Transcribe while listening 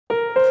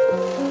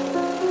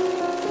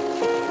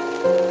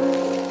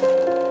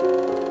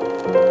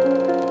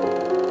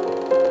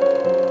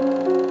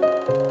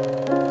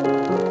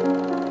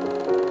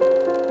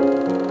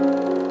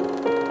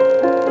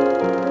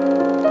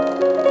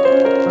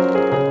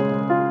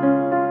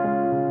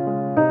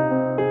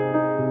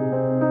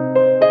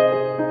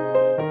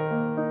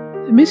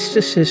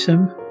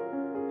Mysticism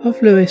of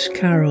Lewis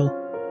Carroll.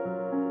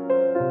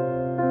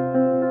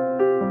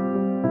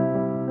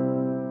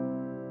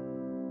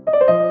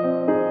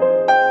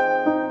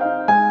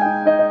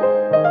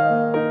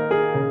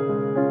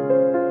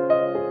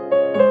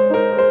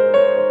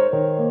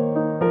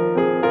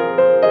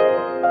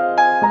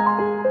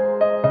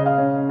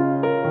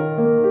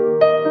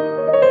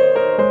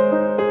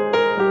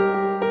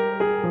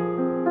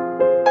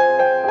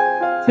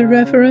 The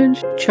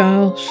Reverend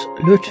Charles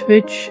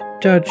Lutwidge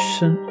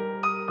Dodgson,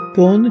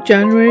 born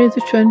January the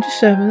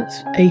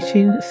 27th,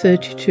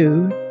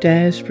 1832,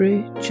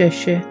 Daresbury,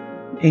 Cheshire,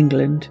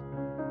 England,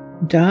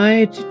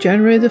 died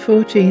January the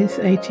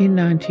 14th,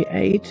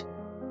 1898,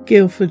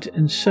 Guildford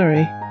in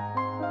Surrey,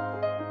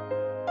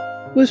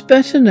 was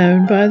better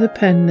known by the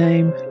pen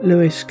name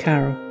Lewis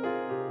Carroll.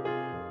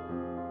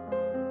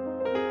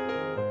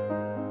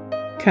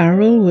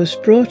 Carroll was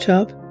brought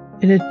up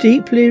in a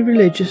deeply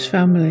religious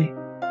family.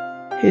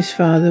 His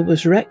father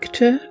was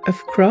rector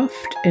of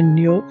Croft in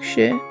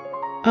Yorkshire,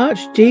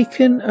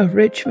 archdeacon of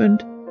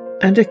Richmond,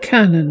 and a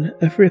canon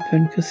of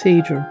Ripon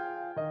Cathedral.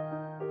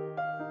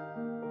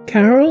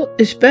 Carroll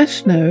is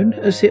best known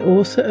as the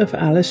author of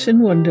Alice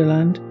in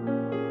Wonderland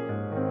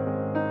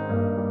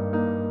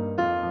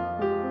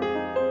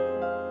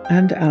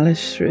and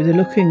Alice Through the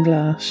Looking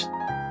Glass.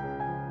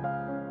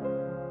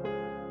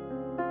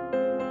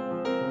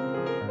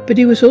 But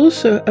he was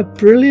also a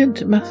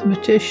brilliant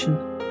mathematician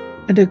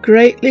and a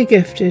greatly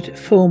gifted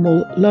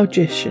formal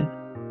logician.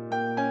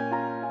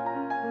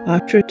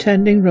 After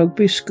attending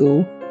Rugby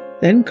School,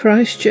 then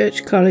Christ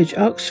Church College,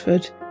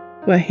 Oxford,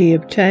 where he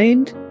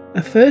obtained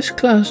a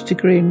first-class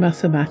degree in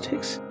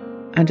mathematics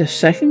and a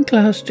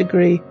second-class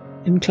degree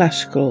in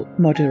classical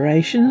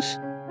moderations,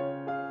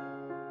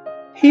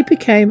 he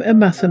became a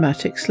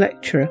mathematics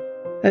lecturer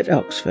at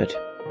Oxford.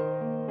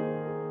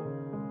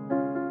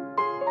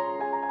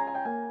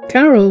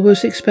 Carroll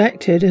was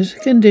expected, as a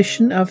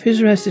condition of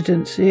his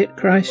residency at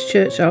Christ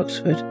Church,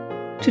 Oxford,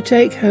 to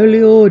take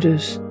holy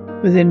orders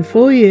within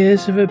 4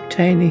 years of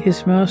obtaining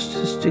his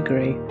master's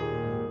degree,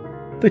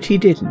 but he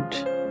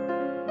didn't.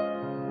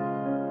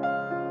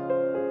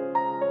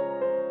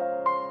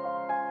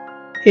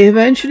 He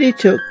eventually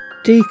took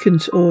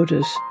deacon's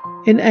orders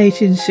in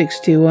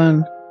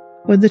 1861.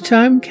 When the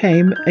time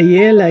came a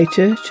year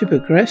later to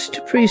progress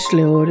to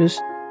priestly orders,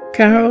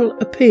 Carroll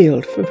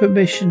appealed for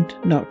permission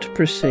not to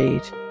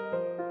proceed,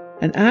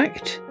 an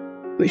act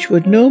which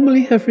would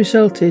normally have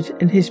resulted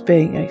in his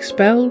being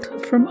expelled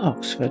from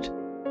Oxford.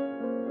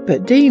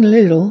 But Dean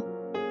Liddell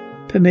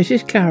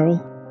permitted Carroll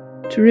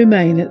to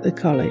remain at the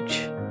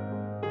college.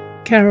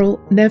 Carroll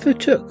never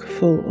took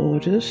full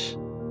orders,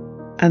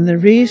 and the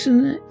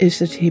reason is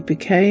that he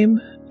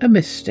became a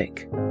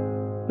mystic,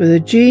 with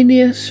a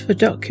genius for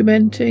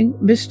documenting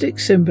mystic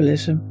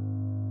symbolism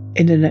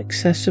in an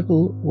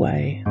accessible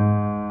way.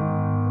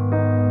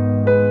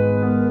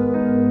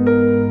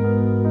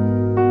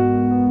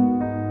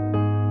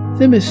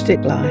 The mystic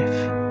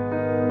life.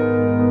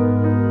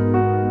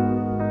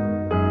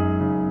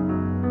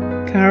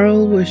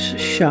 Carroll was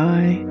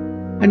shy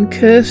and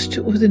cursed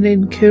with an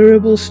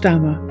incurable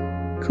stammer,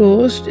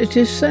 caused, it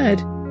is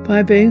said,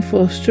 by being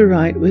forced to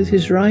write with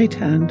his right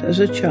hand as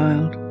a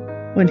child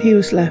when he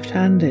was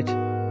left-handed.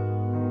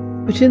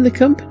 But in the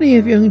company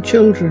of young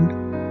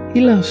children,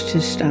 he lost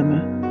his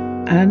stammer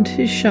and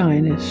his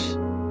shyness.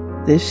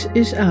 This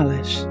is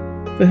Alice,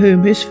 for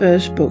whom his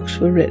first books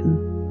were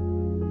written.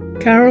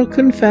 Carroll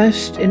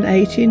confessed in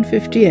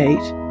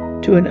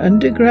 1858 to an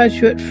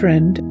undergraduate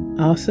friend,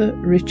 Arthur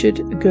Richard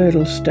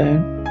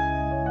Girdlestone,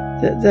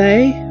 that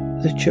they,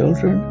 the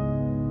children,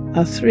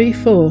 are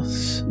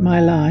 3/4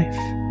 my life.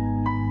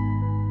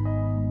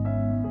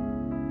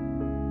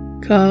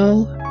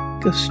 Carl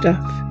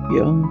Gustav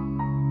Jung.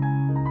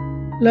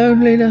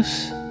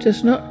 Loneliness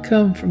does not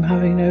come from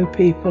having no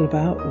people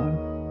about one,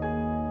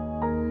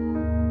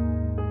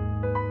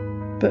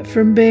 but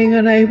from being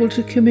unable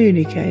to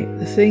communicate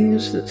the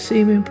things that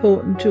seem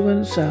important to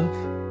oneself,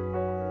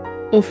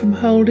 or from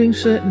holding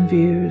certain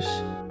views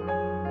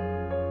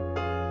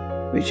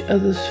which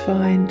others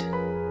find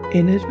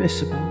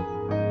inadmissible.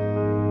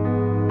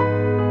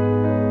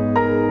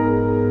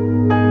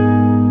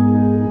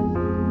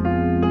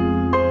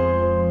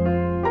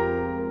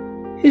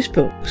 His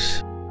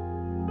books.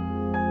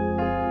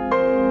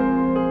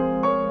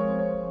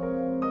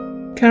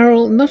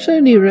 Carroll not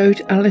only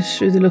wrote Alice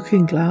Through the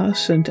Looking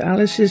Glass and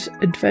Alice's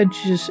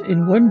Adventures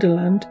in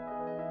Wonderland,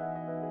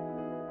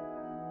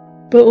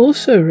 but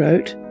also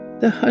wrote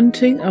The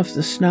Hunting of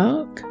the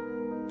Snark,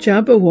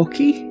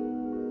 Jabberwocky,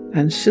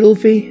 and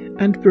Sylvie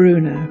and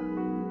Bruno.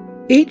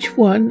 Each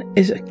one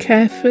is a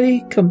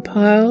carefully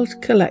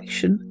compiled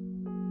collection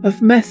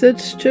of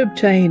methods to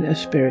obtain a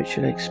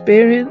spiritual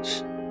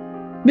experience,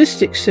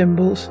 mystic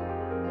symbols,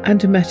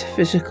 and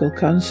metaphysical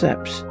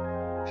concepts.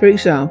 For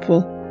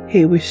example,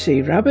 here we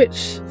see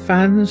rabbits,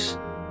 fans,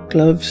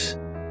 gloves,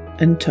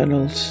 and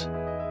tunnels.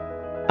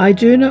 I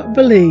do not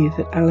believe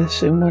that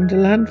Alice in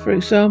Wonderland, for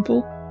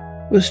example,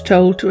 was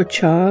told to a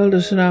child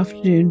as an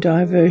afternoon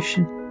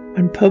diversion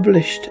and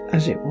published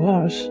as it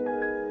was.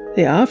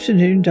 The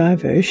afternoon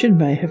diversion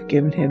may have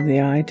given him the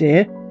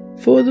idea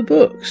for the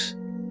books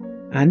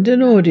and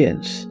an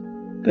audience,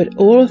 but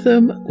all of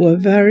them were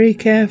very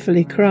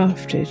carefully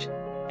crafted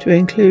to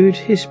include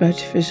his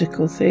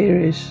metaphysical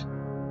theories.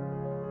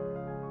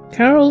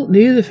 Carroll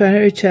knew the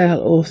fairy tale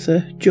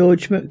author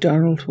George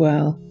MacDonald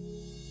well,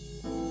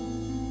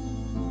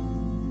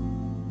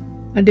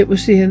 and it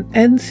was the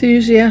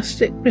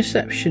enthusiastic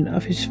reception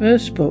of his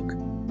first book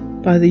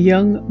by the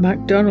young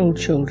MacDonald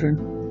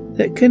children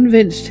that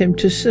convinced him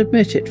to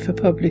submit it for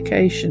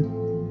publication.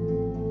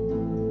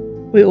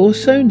 We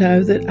also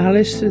know that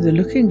Alice Through the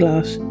Looking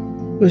Glass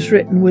was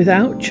written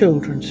without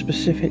children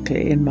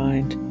specifically in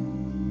mind,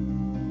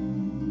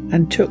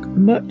 and took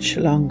much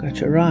longer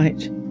to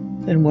write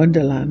than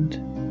Wonderland.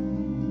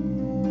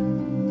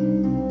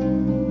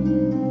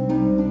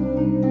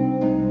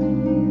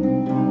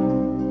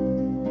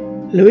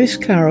 Lewis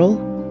Carroll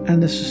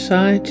and the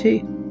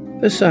Society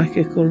for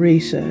Psychical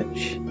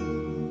Research.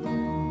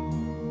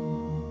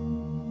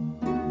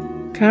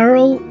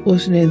 Carroll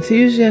was an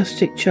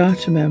enthusiastic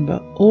charter member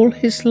all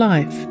his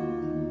life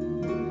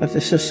of the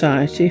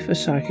Society for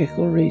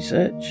Psychical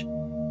Research.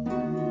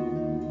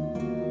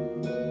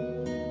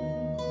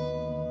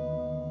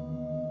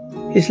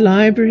 His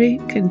library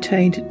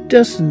contained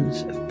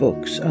dozens of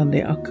books on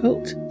the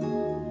occult,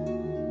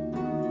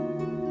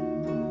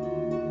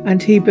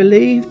 and he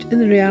believed in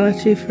the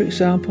reality, for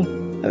example,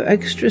 of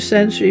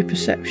extrasensory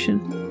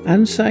perception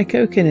and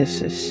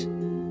psychokinesis.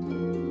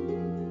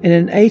 In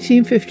an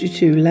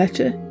 1852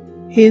 letter,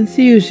 he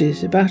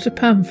enthuses about a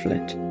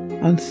pamphlet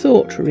on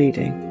thought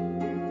reading,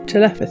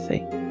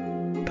 telepathy,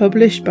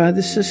 published by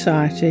the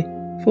Society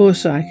for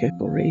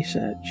Psychical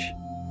Research.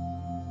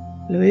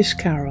 Lewis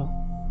Carroll.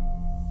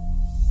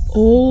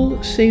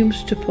 All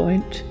seems to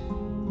point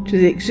to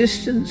the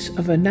existence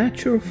of a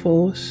natural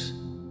force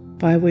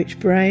by which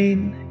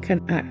brain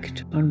can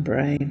act on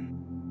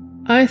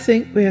brain. I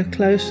think we are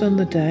close on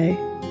the day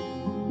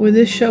when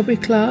this shall be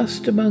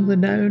classed among the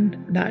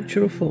known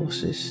natural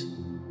forces,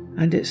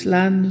 and its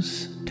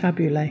lands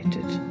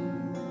tabulated,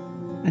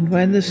 and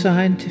when the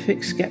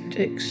scientific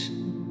skeptics,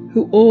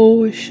 who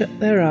always shut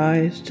their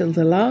eyes till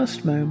the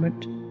last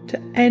moment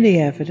to any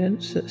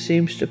evidence that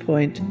seems to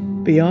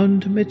point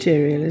beyond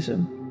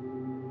materialism,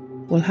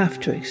 will have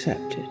to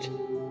accept it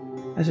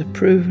as a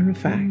proven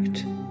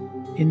fact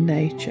in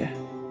nature.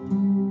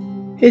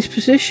 His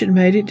position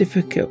made it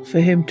difficult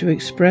for him to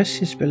express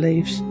his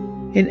beliefs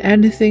in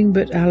anything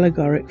but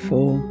allegoric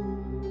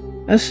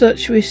form. As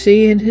such, we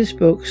see in his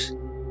books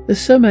the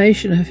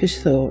summation of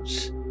his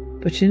thoughts,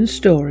 but in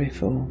story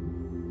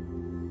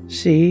form.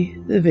 See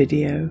the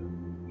video,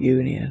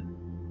 Union.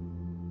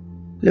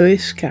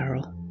 Lewis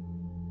Carroll.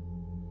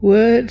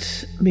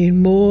 Words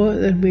mean more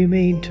than we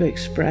mean to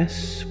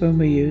express when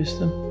we use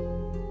them,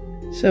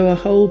 so a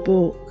whole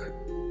book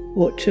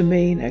ought to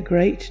mean a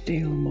great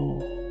deal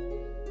more.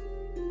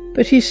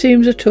 But he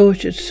seems a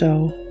tortured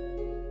soul,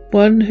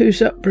 one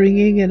whose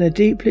upbringing in a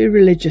deeply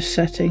religious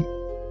setting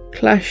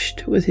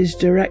clashed with his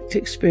direct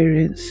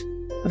experience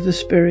of the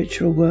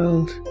spiritual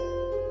world.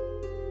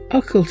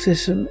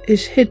 Occultism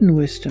is hidden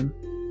wisdom,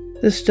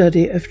 the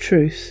study of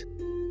truth,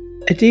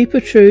 a deeper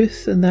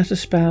truth than that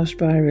espoused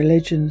by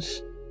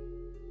religions.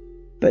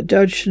 But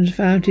Dodgson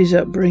found his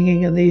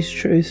upbringing and these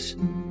truths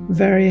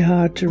very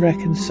hard to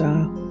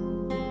reconcile.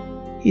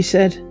 He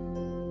said,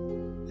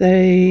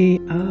 "They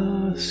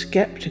are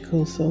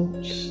sceptical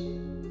thoughts,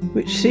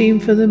 which seem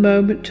for the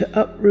moment to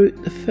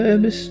uproot the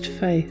firmest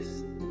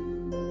faith.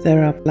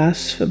 There are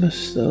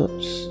blasphemous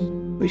thoughts,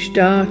 which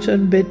dart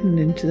unbidden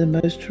into the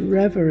most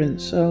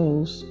reverent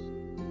souls.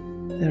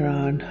 There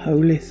are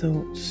unholy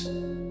thoughts,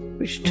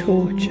 which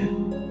torture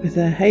with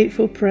their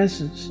hateful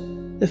presence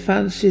the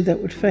fancy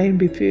that would fain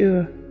be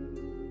pure.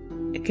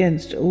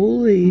 Against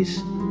all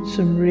these,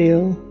 some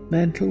real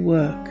mental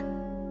work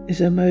is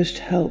a most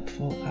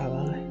helpful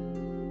ally."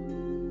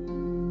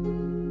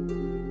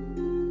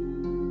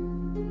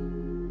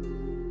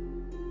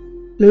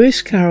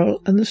 Lewis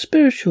Carroll and the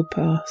Spiritual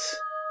Path.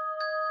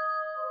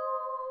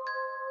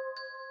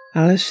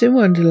 Alice in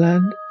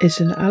Wonderland is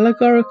an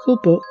allegorical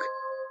book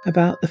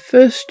about the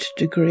first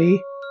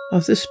degree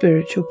of the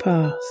spiritual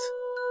path.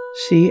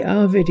 See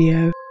our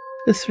video,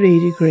 The 3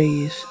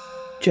 Degrees,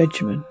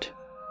 Judgment.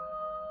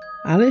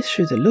 Alice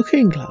Through the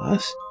Looking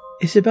Glass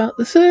is about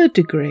the 3rd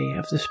degree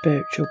of the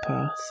spiritual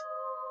path.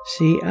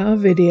 See our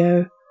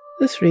video,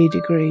 The 3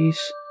 Degrees,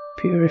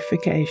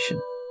 Purification.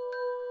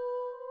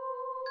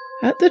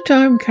 At the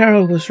time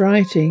Carroll was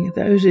writing,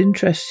 those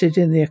interested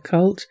in the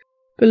occult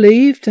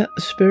believed that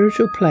the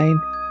spiritual plane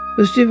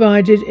was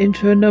divided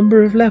into a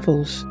number of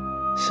levels,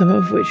 some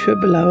of which were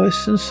below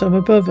us and some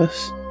above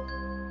us.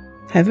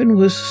 Heaven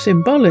was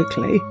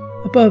symbolically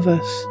above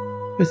us,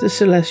 with the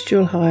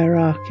celestial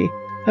hierarchy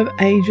of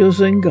angels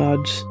and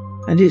gods,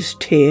 and its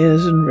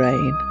tears and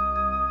rain.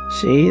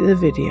 See the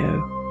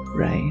video,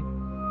 Rain.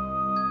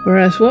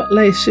 Whereas what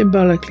lay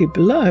symbolically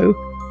below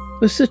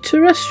was the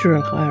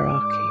terrestrial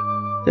hierarchy,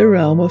 the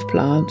realm of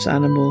plants,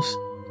 animals,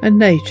 and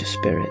nature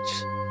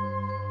spirits.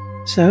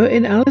 So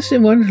in Alice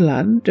in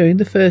Wonderland, during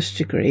the 1st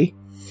degree,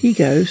 he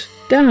goes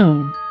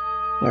down,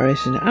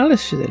 whereas in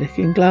Alice Through the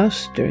Looking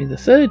Glass, during the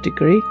third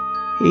degree,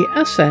 he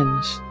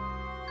ascends,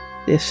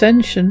 the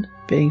ascension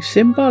being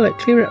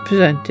symbolically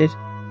represented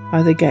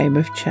by the game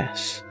of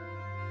chess.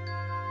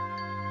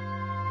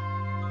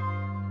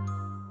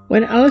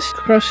 When Alice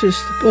crosses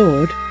the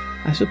board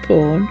as a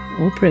pawn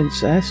or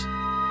princess,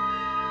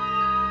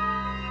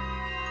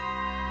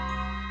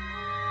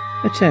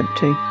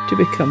 attempting to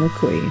become a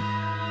queen.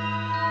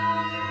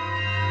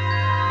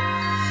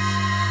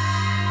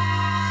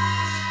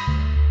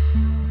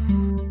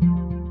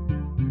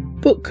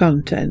 Book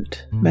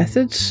content,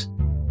 methods,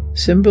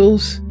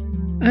 symbols,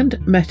 and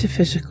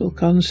metaphysical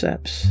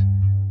concepts.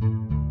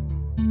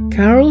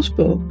 Carroll's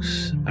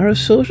books are a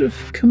sort of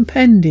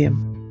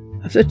compendium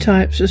of the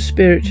types of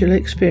spiritual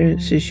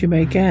experiences you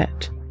may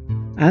get,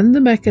 and the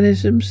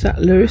mechanisms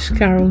that Lewis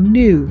Carroll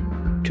knew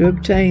to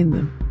obtain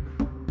them.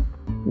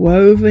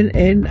 Woven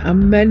in are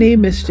many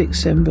mystic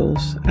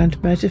symbols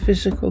and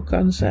metaphysical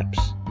concepts.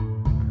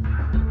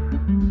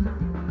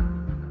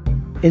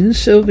 In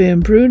Sylvie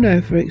and Bruno,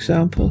 for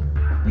example,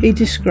 he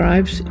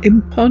describes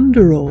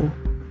imponderable,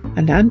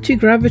 an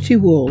anti-gravity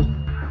wall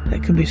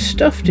that can be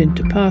stuffed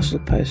into parcel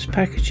post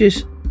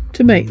packages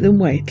to make them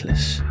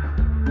weightless.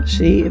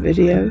 See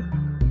video,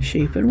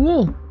 Sheep and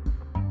Wool.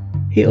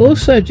 He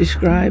also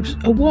describes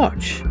a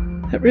watch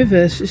that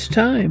reverses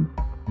time.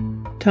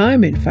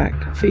 Time, in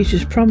fact,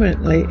 features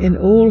prominently in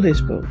all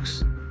his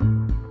books.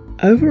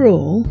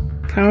 Overall,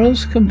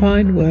 Carroll's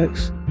combined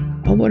works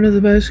are one of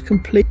the most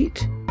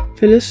complete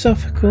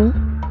philosophical,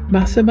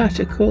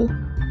 mathematical,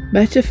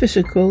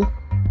 metaphysical,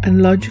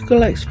 and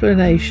logical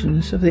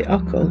explanations of the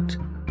occult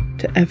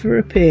to ever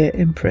appear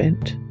in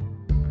print.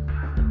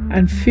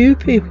 And few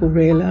people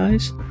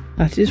realise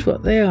that is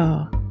what they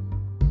are,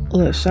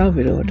 although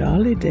Salvador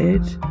Dali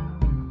did.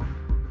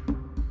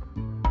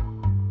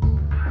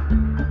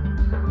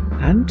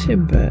 And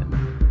Tim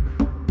Burton.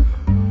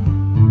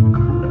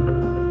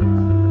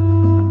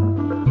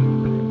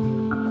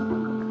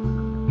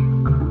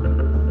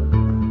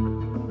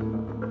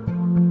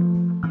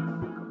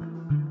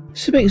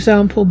 Some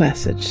example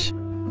methods.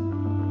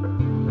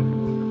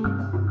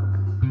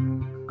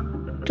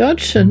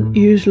 Dodgson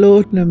used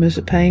laudanum as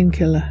a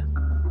painkiller.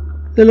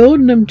 The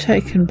laudanum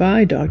taken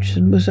by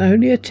Dodgson was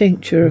only a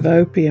tincture of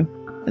opium,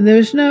 and there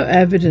is no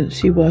evidence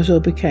he was or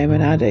became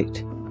an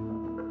addict.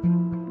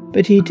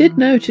 But he did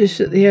notice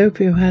that the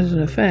opium had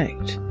an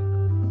effect.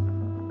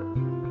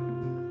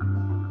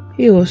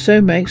 He also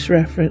makes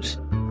reference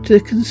to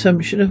the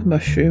consumption of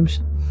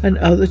mushrooms and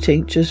other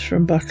tinctures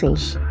from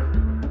bottles.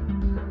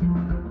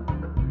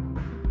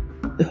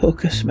 The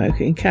hooker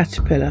smoking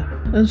caterpillar,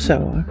 and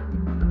so on.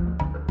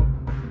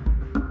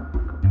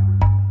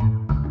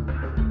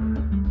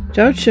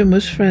 Dodgson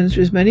was friends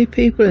with many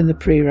people in the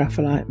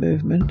pre-Raphaelite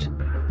movement: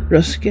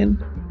 Ruskin,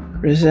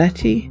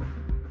 Rossetti,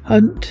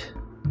 Hunt,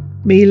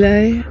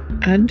 Millet,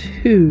 and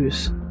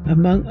Hughes,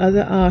 among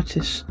other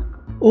artists.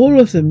 All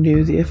of them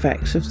knew the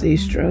effects of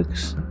these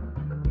drugs.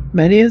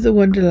 Many of the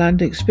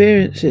Wonderland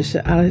experiences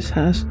that Alice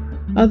has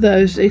are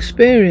those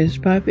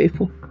experienced by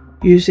people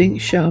using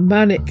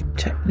shamanic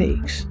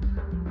techniques: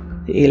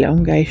 the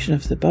elongation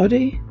of the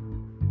body,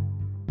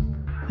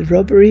 the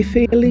rubbery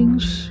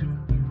feelings,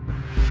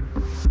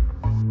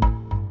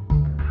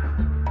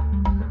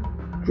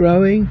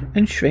 growing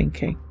and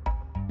shrinking.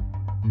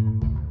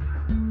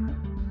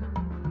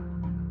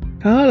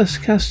 Carlos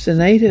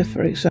Castaneda,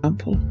 for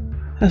example,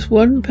 has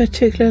one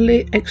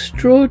particularly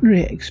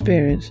extraordinary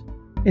experience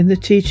in the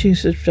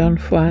teachings of Don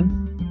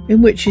Juan,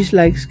 in which his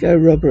legs go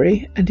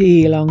rubbery and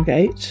he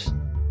elongates.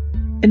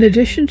 In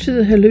addition to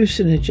the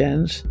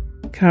hallucinogens,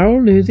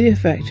 Carroll knew the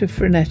effect of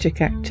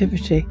frenetic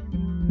activity,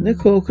 and the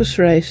Caucasus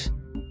race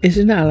is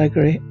an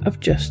allegory of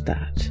just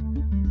that.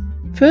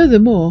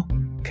 Furthermore,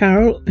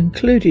 Carroll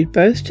included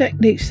both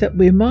techniques that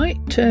we might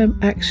term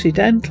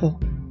accidental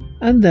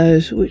and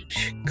those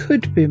which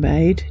could be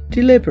made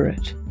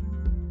deliberate.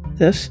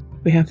 Thus,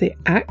 we have the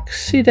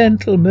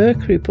accidental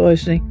mercury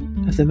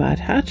poisoning of the Mad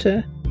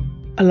Hatter,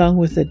 along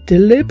with the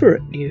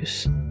deliberate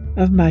use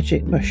of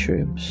magic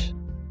mushrooms.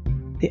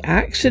 The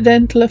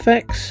accidental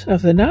effects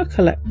of the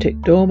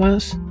narcoleptic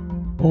dormouse,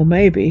 or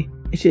maybe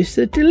it is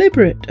the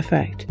deliberate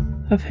effect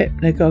of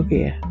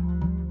hypnagogia.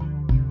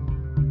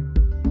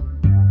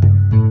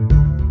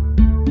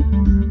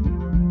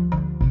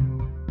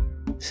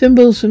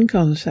 Symbols and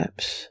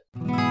concepts.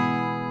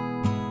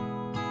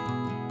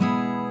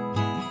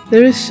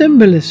 There is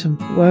symbolism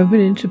woven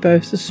into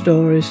both the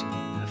stories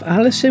of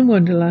Alice in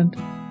Wonderland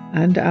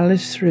and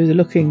Alice Through the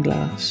Looking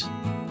Glass.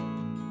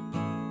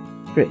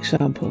 For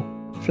example,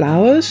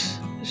 flowers,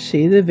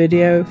 see the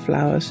video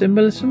Flower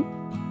Symbolism.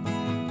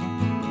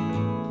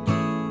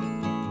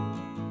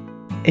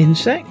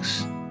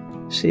 Insects,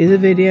 see the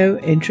video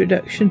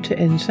Introduction to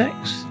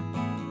Insects.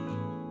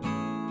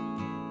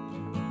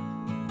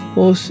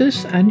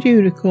 Horses and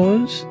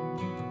unicorns,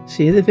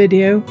 see the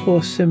video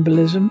Horse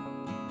Symbolism.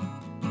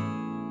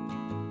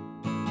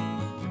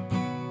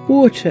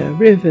 Water,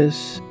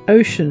 rivers,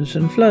 oceans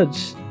and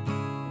floods,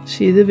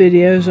 see the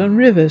videos on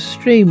rivers,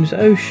 streams,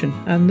 ocean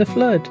and the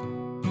flood.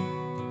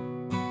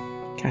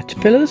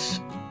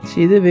 Caterpillars,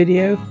 see the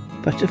video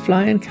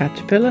Butterfly and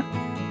Caterpillar.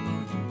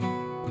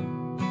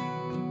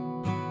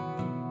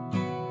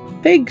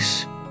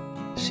 Pigs,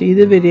 see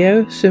the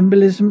video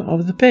Symbolism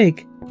of the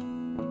Pig.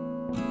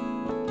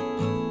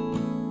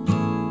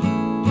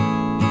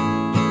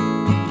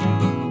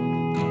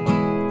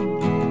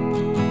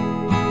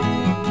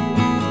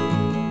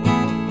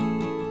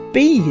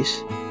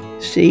 Bees,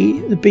 see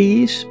the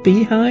bees,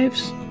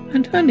 beehives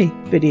and honey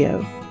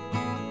video.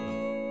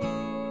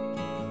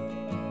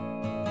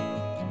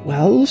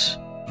 Wells,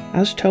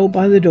 as told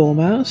by the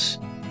Dormouse,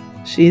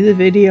 see the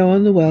video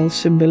on the well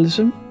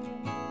symbolism.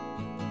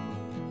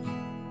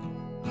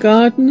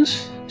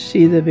 Gardens,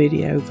 see the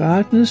video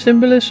garden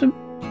symbolism.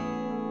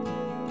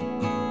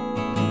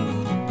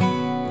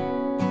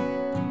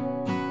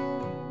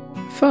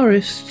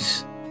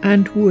 Forests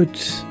and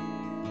woods,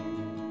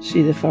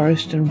 see the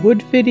forest and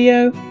wood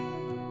video.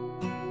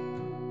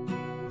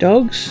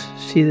 Dogs,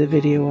 see the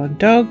video on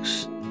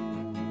dogs.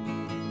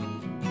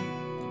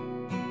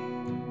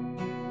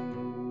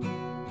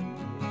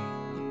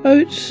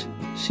 Boats,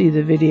 see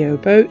the video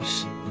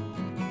boats.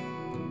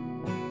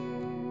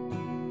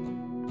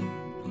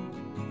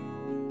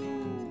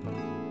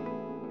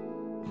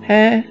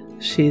 Hare,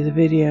 see the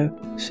video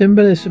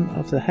Symbolism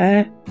of the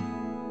Hare.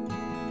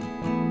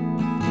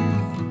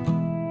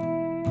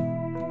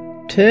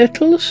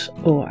 Turtles,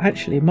 or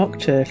actually mock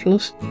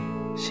turtles,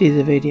 see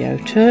the video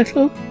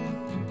Turtle.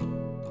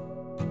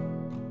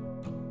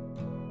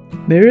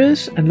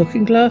 Mirrors and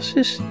looking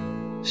glasses,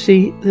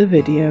 see the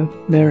video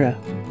Mirror.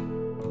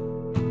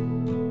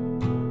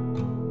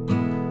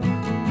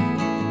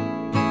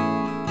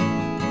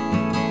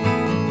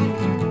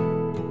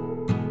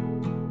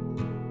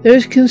 There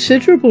is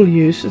considerable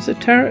use of the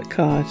tarot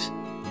cards,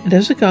 and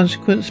as a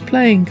consequence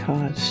playing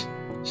cards.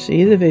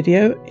 See the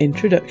video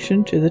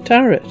Introduction to the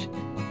Tarot.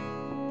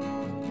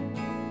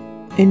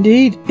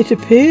 Indeed, it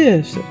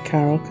appears that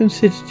Carroll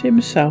considered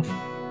himself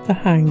the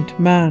hanged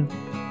man.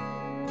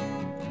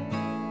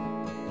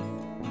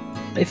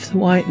 If the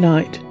White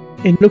Knight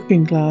in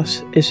Looking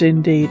Glass is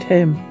indeed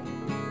him.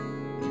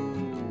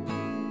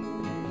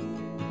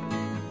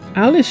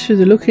 Alice Through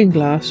the Looking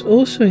Glass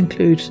also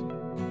includes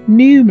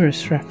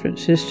numerous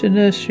references to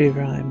nursery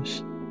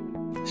rhymes.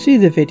 See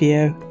the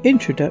video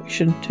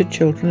Introduction to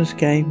Children's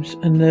Games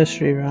and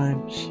Nursery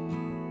Rhymes.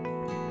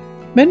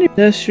 Many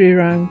nursery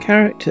rhyme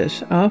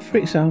characters are, for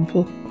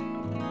example,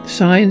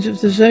 signs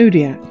of the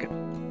zodiac.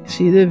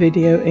 See the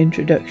video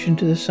Introduction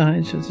to the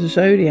Signs of the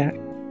Zodiac.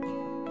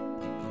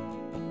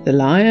 The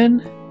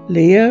lion,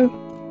 Leo,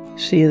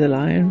 see the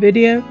lion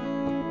video.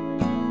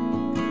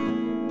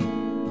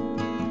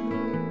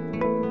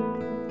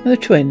 And the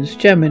twins,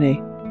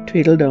 Gemini,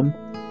 Tweedledum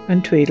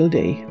and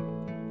Tweedledee.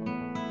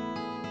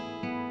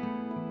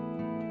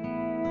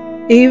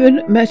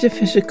 Even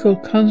metaphysical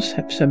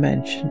concepts are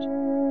mentioned,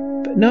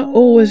 but not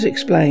always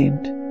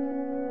explained.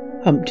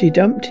 Humpty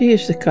Dumpty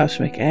is the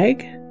cosmic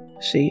egg,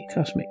 see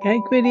Cosmic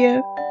Egg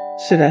video.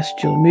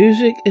 Celestial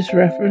music is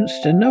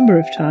referenced a number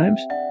of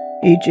times,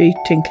 e.g.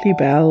 tinkly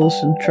bells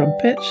and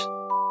trumpets,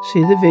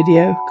 see the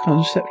video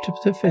Concept of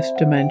the Fifth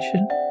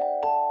Dimension.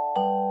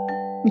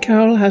 And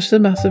Carroll has the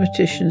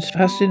mathematician's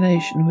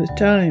fascination with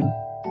time.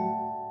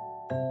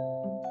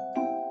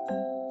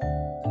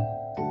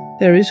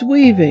 There is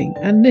weaving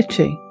and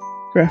knitting,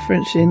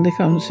 referencing the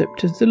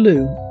concept of the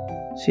loom.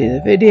 See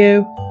the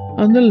video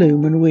on the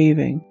loom and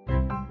weaving.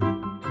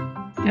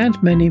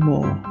 And many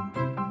more.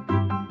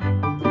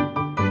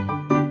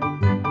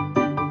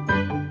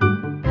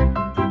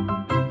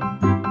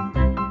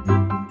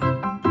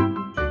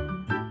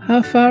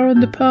 How far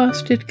on the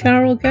path did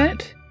Carroll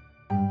get?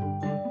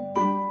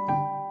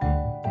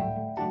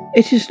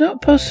 It is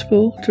not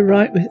possible to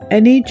write with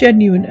any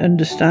genuine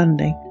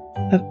understanding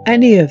of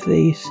any of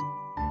these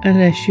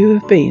unless you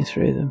have been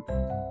through them.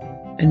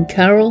 And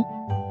Carroll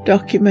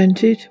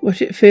documented what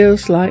it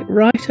feels like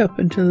right up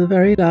until the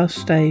very last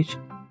stage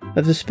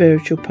of the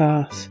spiritual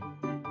path,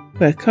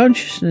 where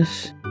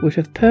consciousness would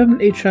have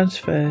permanently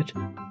transferred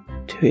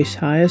to his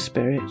higher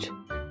spirit,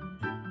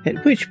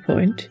 at which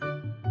point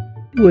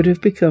he would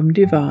have become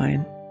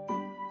divine.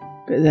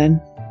 But then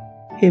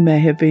he may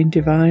have been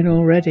divine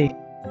already.